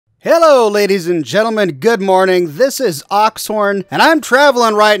Hello, ladies and gentlemen. Good morning. This is Oxhorn, and I'm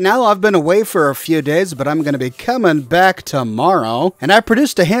traveling right now. I've been away for a few days, but I'm going to be coming back tomorrow. And I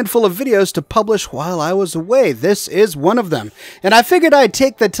produced a handful of videos to publish while I was away. This is one of them. And I figured I'd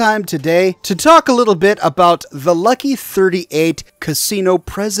take the time today to talk a little bit about the Lucky 38 Casino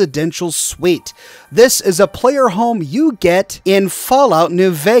Presidential Suite. This is a player home you get in Fallout New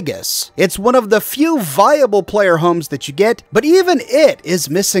Vegas. It's one of the few viable player homes that you get, but even it is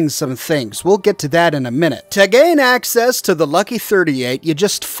missing some things. We'll get to that in a minute. To gain access to the Lucky 38, you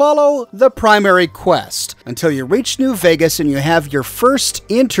just follow the primary quest until you reach New Vegas and you have your first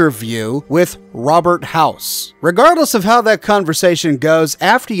interview with Robert House. Regardless of how that conversation goes,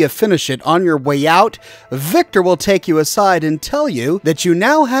 after you finish it on your way out, Victor will take you aside and tell you that you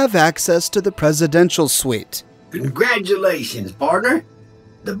now have access to the presidential suite. Congratulations, partner.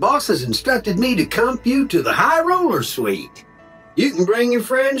 The boss has instructed me to comp you to the High Roller Suite. You can bring your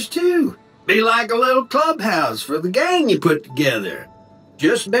friends too. Be like a little clubhouse for the gang you put together.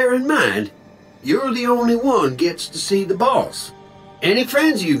 Just bear in mind, you're the only one gets to see the boss. Any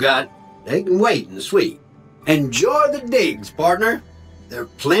friends you got, they can wait in the suite. Enjoy the digs, partner. They're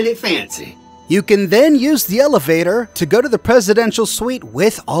plenty fancy. You can then use the elevator to go to the presidential suite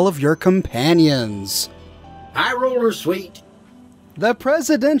with all of your companions. High Roller Suite. The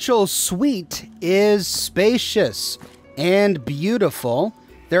presidential suite is spacious and beautiful.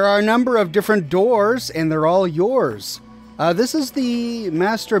 There are a number of different doors and they're all yours. This is the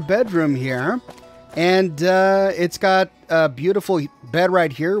master bedroom here, and it's got a beautiful bed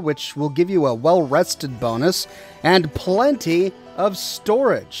right here, which will give you a well-rested bonus, and plenty of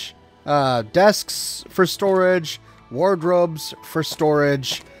storage. Desks for storage, wardrobes for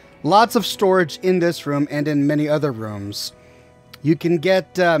storage, lots of storage in this room and in many other rooms. You can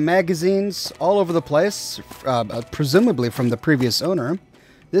get magazines all over the place, presumably from the previous owner.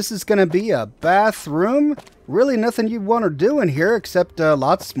 This is going to be a bathroom. Really nothing you want to do in here except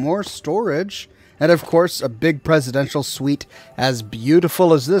lots more storage. And of course, a big presidential suite as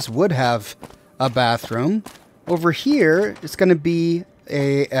beautiful as this would have a bathroom. Over here, it's going to be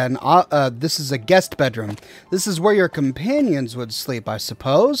this is a guest bedroom. This is where your companions would sleep, I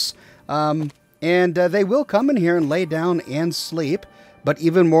suppose. And they will come in here and lay down and sleep, but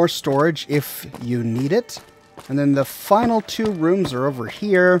even more storage if you need it. And then the final two rooms are over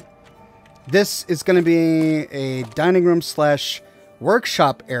here. This is going to be a dining room slash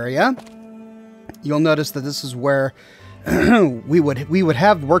workshop area. You'll notice that this is where we would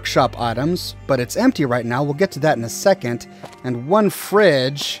have workshop items, but it's empty right now. We'll get to that in a second. And one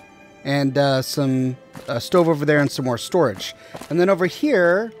fridge and some stove over there and some more storage. And then over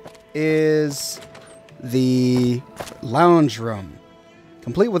here is the lounge room,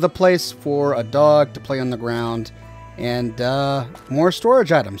 complete with a place for a dog to play on the ground and more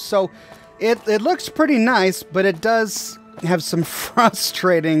storage items. So it looks pretty nice, but it does have some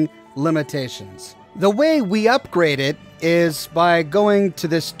frustrating limitations. The way we upgrade it is by going to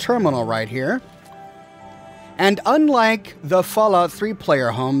this terminal right here. And unlike the Fallout 3 player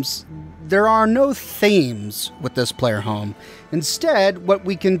homes, there are no themes with this player home. Instead, what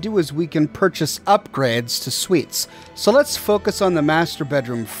we can do is we can purchase upgrades to suites. So let's focus on the master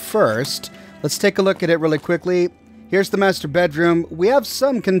bedroom first. Let's take a look at it really quickly. Here's the master bedroom. We have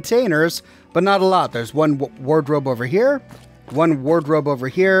some containers, but not a lot. There's one wardrobe over here, one wardrobe over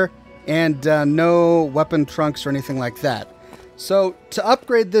here, and no weapon trunks or anything like that. So to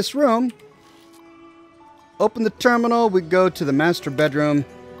upgrade this room, open the terminal, we go to the master bedroom.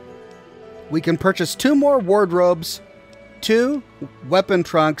 We can purchase 2 more wardrobes, 2 weapon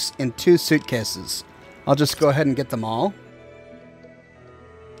trunks, and 2 suitcases. I'll just go ahead and get them all.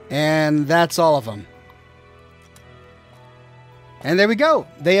 And that's all of them. And there we go.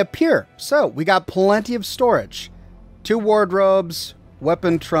 They appear. So we got plenty of storage. 2 wardrobes,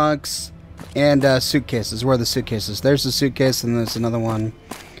 weapon trunks, and suitcases. Where are the suitcases? There's a suitcase and there's another one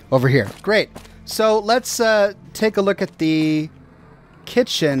over here. Great. So let's take a look at the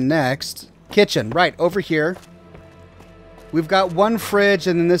kitchen next. Kitchen, right, over here. We've got 1 fridge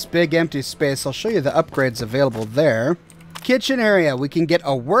and then this big empty space. I'll show you the upgrades available there. Kitchen area, we can get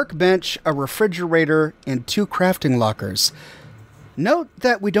a workbench, a refrigerator, and 2 crafting lockers. Note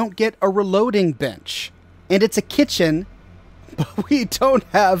that we don't get a reloading bench. And it's a kitchen, but we don't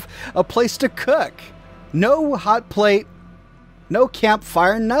have a place to cook. No hot plate, no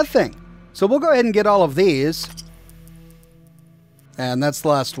campfire, nothing. So we'll go ahead and get all of these. And that's the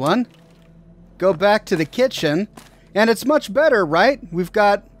last one. Go back to the kitchen, and it's much better, right? We've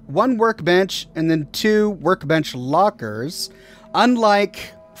got 1 workbench and then 2 workbench lockers.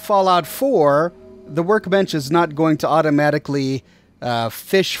 Unlike Fallout 4, the workbench is not going to automatically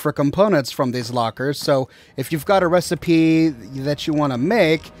fish for components from these lockers. So if you've got a recipe that you want to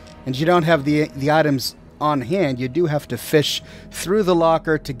make and you don't have the items on hand, you do have to fish through the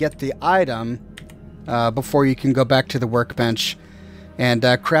locker to get the item before you can go back to the workbench and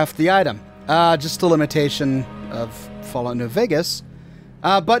craft the item. Just a limitation of Fallout New Vegas.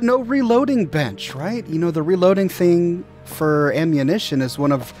 But no reloading bench, right? You know, the reloading thing for ammunition is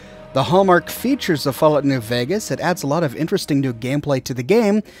one of the hallmark features of Fallout New Vegas. It adds a lot of interesting new gameplay to the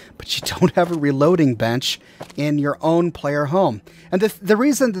game, but you don't have a reloading bench in your own player home. And the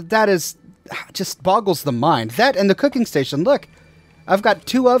reason that is just boggles the mind. That and the cooking station. Look, I've got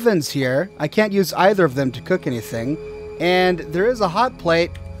 2 ovens here. I can't use either of them to cook anything. And there is a hot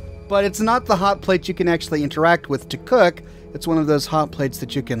plate, but it's not the hot plate you can actually interact with to cook. It's one of those hot plates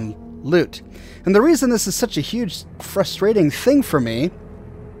that you can loot. And the reason this is such a huge, frustrating thing for me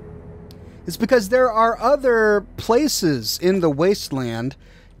is because there are other places in the wasteland,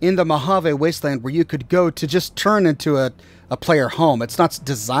 in the Mojave Wasteland, where you could go to just turn into a player home. It's not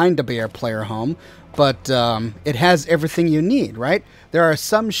designed to be a player home, but it has everything you need, right? There are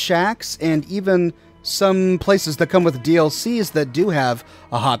some shacks and even some places that come with DLCs that do have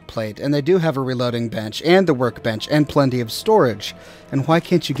a hot plate, and they do have a reloading bench and the workbench and plenty of storage. And why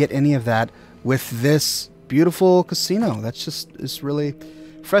can't you get any of that with this beautiful casino? That's just is really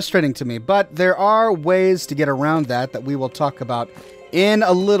frustrating to me. But there are ways to get around that we will talk about in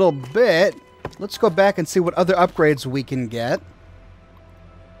a little bit. Let's go back and see what other upgrades we can get.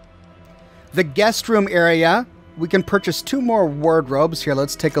 The guest room area, we can purchase 2 more wardrobes. Here,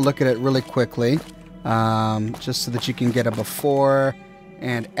 let's take a look at it really quickly. Just so that you can get a before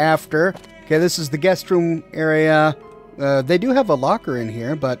and after. Okay, this is the guest room area. They do have a locker in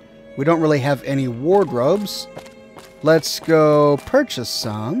here, but we don't really have any wardrobes. Let's go purchase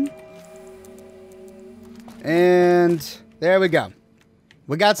some. And there we go.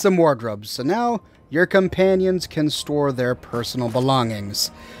 We got some wardrobes. So now your companions can store their personal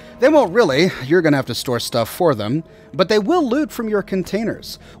belongings. They won't really. You're going to have to store stuff for them. But they will loot from your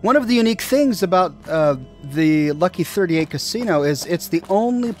containers. One of the unique things about the Lucky 38 Casino is it's the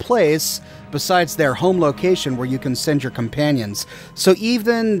only place besides their home location where you can send your companions. So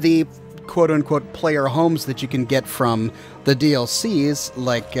even the quote-unquote player homes that you can get from the DLCs,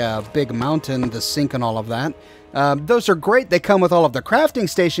 like Big Mountain, the Sink, and all of that, those are great. They come with all of the crafting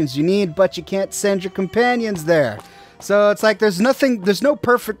stations you need, but you can't send your companions there. So it's like there's no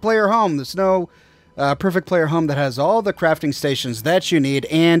perfect player home. There's no perfect player home that has all the crafting stations that you need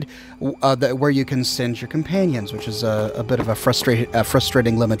and where you can send your companions, which is a bit of a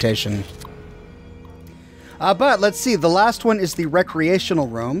frustrating limitation. But let's see. The last one is the recreational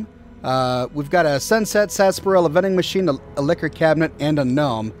room. We've got a Sunset Sarsaparilla vending machine, a liquor cabinet, and a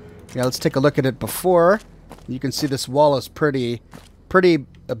gnome. Yeah, let's take a look at it before. You can see this wall is pretty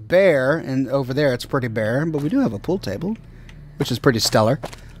bare, and over there it's pretty bare, but we do have a pool table, which is pretty stellar.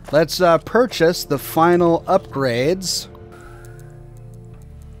 Let's purchase the final upgrades.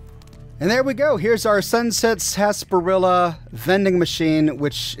 And there we go. Here's our Sunset Sarsaparilla vending machine,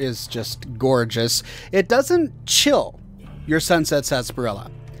 which is just gorgeous. It doesn't chill your Sunset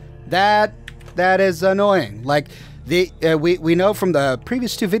Sarsaparilla. That is annoying. Like we know from the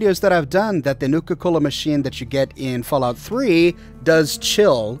previous 2 videos that I've done that the Nuka-Cola machine that you get in Fallout 3 does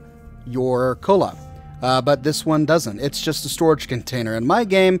chill your cola. But this one doesn't. It's just a storage container. In my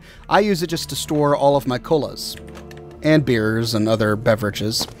game, I use it just to store all of my colas and beers and other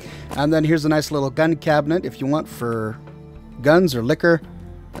beverages. And then here's a nice little gun cabinet if you want for guns or liquor.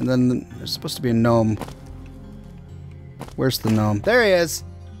 And then there's supposed to be a gnome. Where's the gnome? There he is.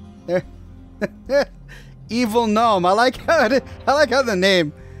 There. Evil Gnome. I like how the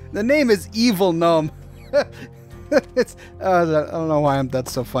name is Evil Gnome. It's I don't know why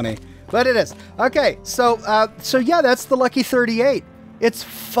that's so funny, but it is. Okay, so yeah, that's the Lucky 38. It's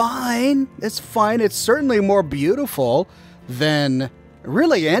fine. It's fine. It's certainly more beautiful than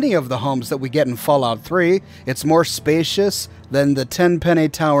really any of the homes that we get in Fallout 3. It's more spacious than the 10-penny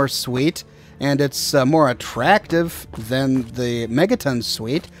tower suite, and it's more attractive than the Megaton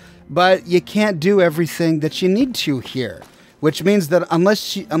suite. But you can't do everything that you need to here, which means that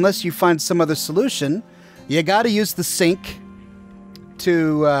unless you find some other solution, you got to use the sink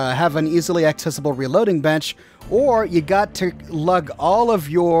to have an easily accessible reloading bench, or you got to lug all of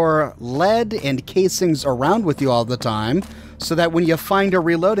your lead and casings around with you all the time, so that when you find a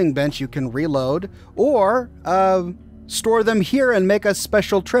reloading bench, you can reload, or store them here and make a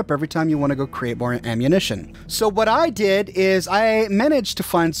special trip every time you want to go create more ammunition. So what I did is I managed to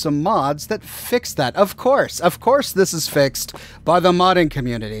find some mods that fix that. Of course, this is fixed by the modding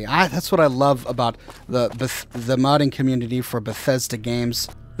community. That's what I love about the modding community for Bethesda games.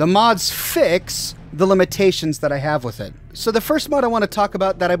 The mods fix the limitations that I have with it. So the first mod I want to talk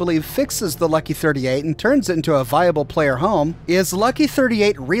about that I believe fixes the Lucky 38 and turns it into a viable player home is Lucky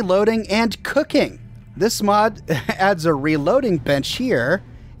 38 reloading and cooking. This mod adds a reloading bench here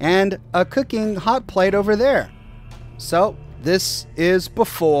and a cooking hot plate over there. So this is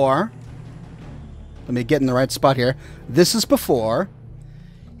before. Let me get in the right spot here. This is before.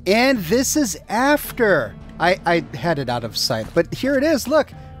 And this is after. I had it out of sight, but here it is.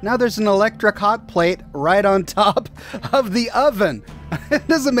 Look, now there's an electric hot plate right on top of the oven. It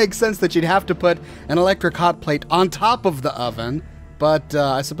doesn't make sense that you'd have to put an electric hot plate on top of the oven, but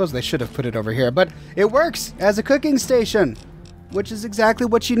I suppose they should have put it over here. But it works as a cooking station, which is exactly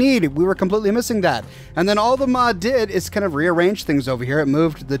what you need. We were completely missing that. And then all the mod did is kind of rearrange things over here. It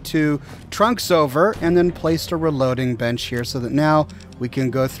moved the two trunks over and then placed a reloading bench here so that now we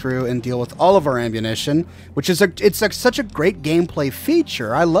can go through and deal with all of our ammunition, which is such a great gameplay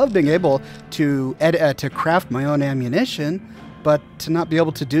feature. I love being able to craft my own ammunition, but to not be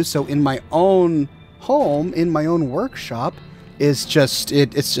able to do so in my own home, in my own workshop, is just,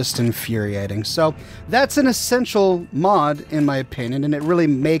 it's just infuriating. So that's an essential mod in my opinion, and it really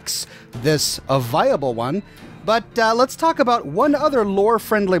makes this a viable one. But let's talk about one other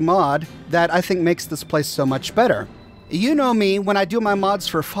lore-friendly mod that I think makes this place so much better. You know me, when I do my mods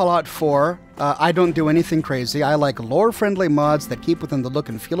for Fallout 4, I don't do anything crazy. I like lore-friendly mods that keep within the look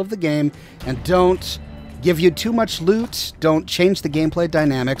and feel of the game and don't give you too much loot, don't change the gameplay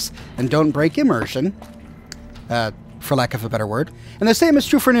dynamics, and don't break immersion. For lack of a better word. And the same is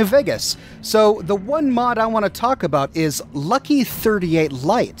true for New Vegas. So the one mod I want to talk about is Lucky 38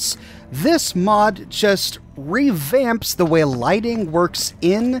 Lights. This mod just revamps the way lighting works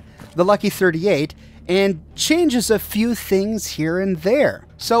in the Lucky 38 and changes a few things here and there.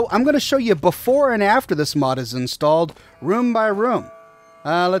 So I'm going to show you before and after this mod is installed, room by room.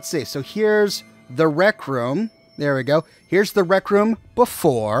 Let's see. So here's the rec room. There we go. Here's the rec room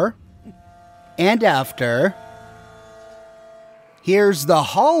before and after. Here's the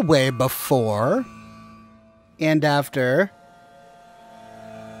hallway before and after.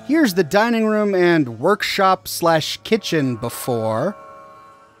 Here's the dining room and workshop / kitchen before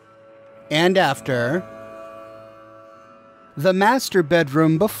and after. The master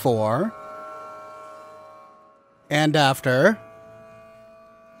bedroom before and after.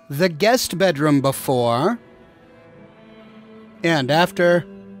 The guest bedroom before and after.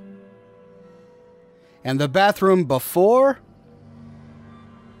 And the bathroom before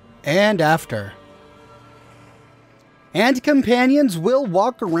and after. And companions will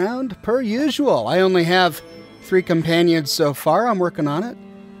walk around per usual. I only have 3 companions so far. I'm working on it.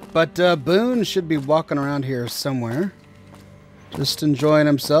 But Boone should be walking around here somewhere, just enjoying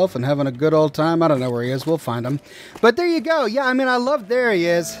himself and having a good old time. I don't know where he is. We'll find him. But there you go. Yeah, I mean, I love... There he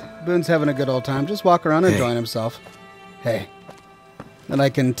is. Boone's having a good old time. Just walking around enjoying himself. Hey. And I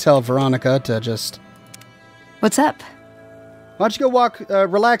can tell Veronica to just... What's up? Why don't you go walk,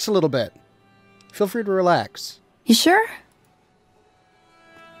 relax a little bit. Feel free to relax. You sure?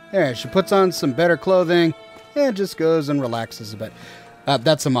 There, she puts on some better clothing and just goes and relaxes a bit.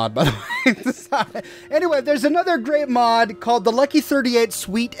 That's a mod, by the way. Anyway, there's another great mod called the Lucky 38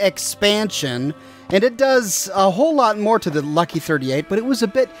 Suite Expansion, and it does a whole lot more to the Lucky 38, but it was a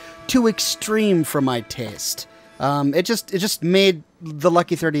bit too extreme for my taste. It just made the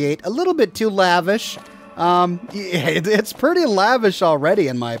Lucky 38 a little bit too lavish. It's pretty lavish already,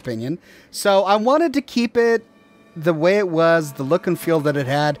 in my opinion. So I wanted to keep it the way it was, the look and feel that it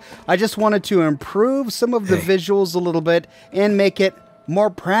had. I just wanted to improve some of the visuals a little bit and make it more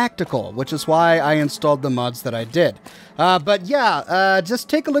practical, which is why I installed the mods that I did. But yeah, just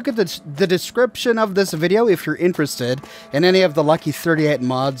take a look at the description of this video if you're interested in any of the Lucky 38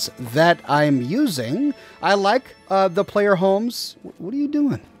 mods that I'm using. I like the player homes. What are you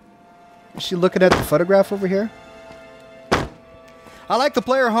doing? Is she looking at the photograph over here? I like the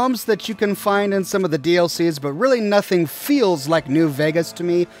player homes that you can find in some of the DLCs, but really nothing feels like New Vegas to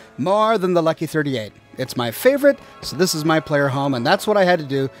me more than the Lucky 38. It's my favorite, so this is my player home, and that's what I had to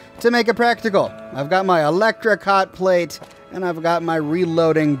do to make it practical. I've got my electric hot plate, and I've got my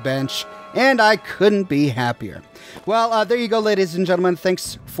reloading bench, and I couldn't be happier. Well, there you go, ladies and gentlemen.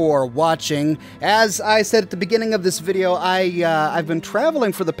 Thanks for watching. As I said at the beginning of this video, I've been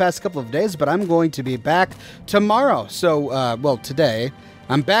traveling for the past couple of days, but I'm going to be back tomorrow. So, well, today.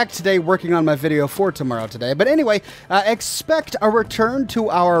 I'm back today working on my video for tomorrow today. But anyway, expect a return to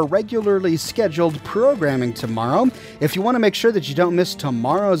our regularly scheduled programming tomorrow. If you want to make sure that you don't miss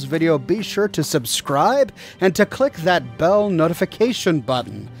tomorrow's video, be sure to subscribe and to click that bell notification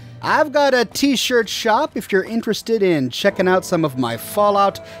button. I've got a t-shirt shop if you're interested in checking out some of my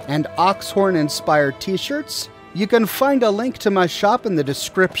Fallout and Oxhorn inspired t-shirts. You can find a link to my shop in the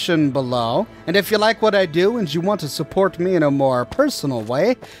description below. And if you like what I do and you want to support me in a more personal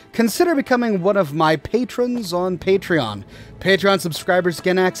way, consider becoming one of my patrons on Patreon. Patreon subscribers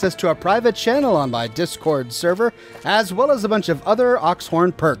gain access to a private channel on my Discord server, as well as a bunch of other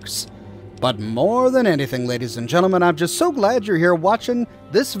Oxhorn perks. But more than anything, ladies and gentlemen, I'm just so glad you're here watching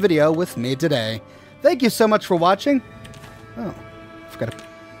this video with me today. Thank you so much for watching. Oh, forgot to...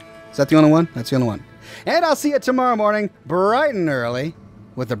 Is that the only one? That's the only one. And I'll see you tomorrow morning, bright and early,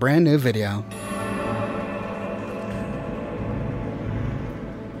 with a brand new video.